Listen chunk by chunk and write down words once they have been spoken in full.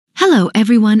Hello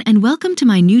everyone and welcome to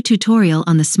my new tutorial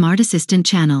on the SmartAssistant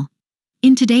channel.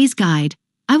 In today's guide,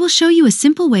 I will show you a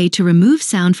simple way to remove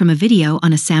sound from a video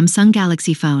on a Samsung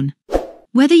Galaxy phone.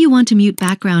 Whether you want to mute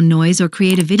background noise or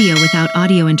create a video without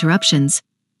audio interruptions,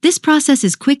 this process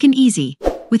is quick and easy,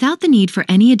 without the need for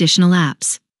any additional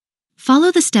apps. Follow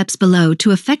the steps below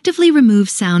to effectively remove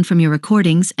sound from your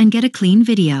recordings and get a clean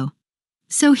video.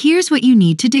 So here's what you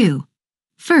need to do.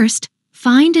 First,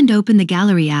 find and open the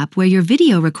Gallery app where your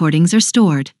video recordings are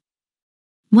stored.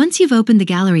 Once you've opened the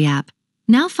Gallery app,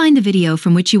 now find the video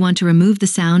from which you want to remove the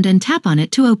sound and tap on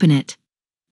it to open it.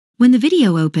 When the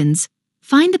video opens,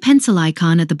 find the pencil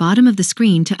icon at the bottom of the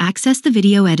screen to access the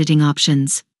video editing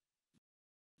options.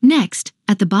 Next,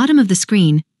 at the bottom of the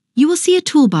screen, you will see a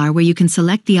toolbar where you can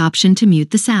select the option to mute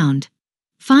the sound.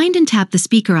 Find and tap the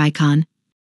speaker icon,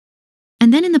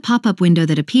 and then in the pop-up window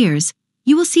that appears,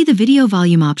 you will see the video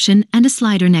volume option and a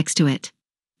slider next to it.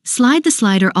 Slide the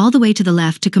slider all the way to the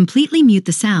left to completely mute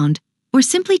the sound, or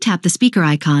simply tap the speaker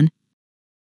icon,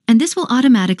 and this will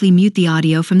automatically mute the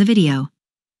audio from the video.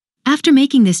 After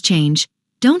making this change,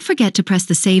 don't forget to press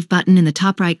the Save button in the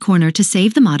top right corner to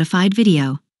save the modified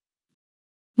video.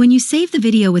 When you save the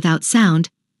video without sound,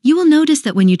 you will notice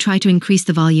that when you try to increase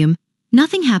the volume,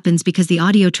 nothing happens because the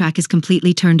audio track is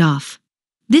completely turned off.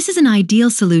 This is an ideal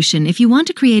solution if you want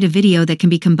to create a video that can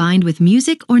be combined with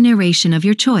music or narration of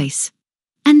your choice.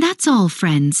 And that's all,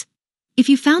 friends. If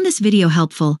you found this video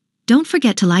helpful, don't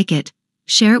forget to like it,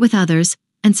 share it with others,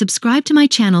 and subscribe to my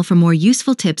channel for more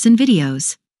useful tips and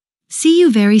videos. See you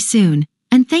very soon,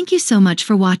 and thank you so much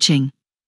for watching.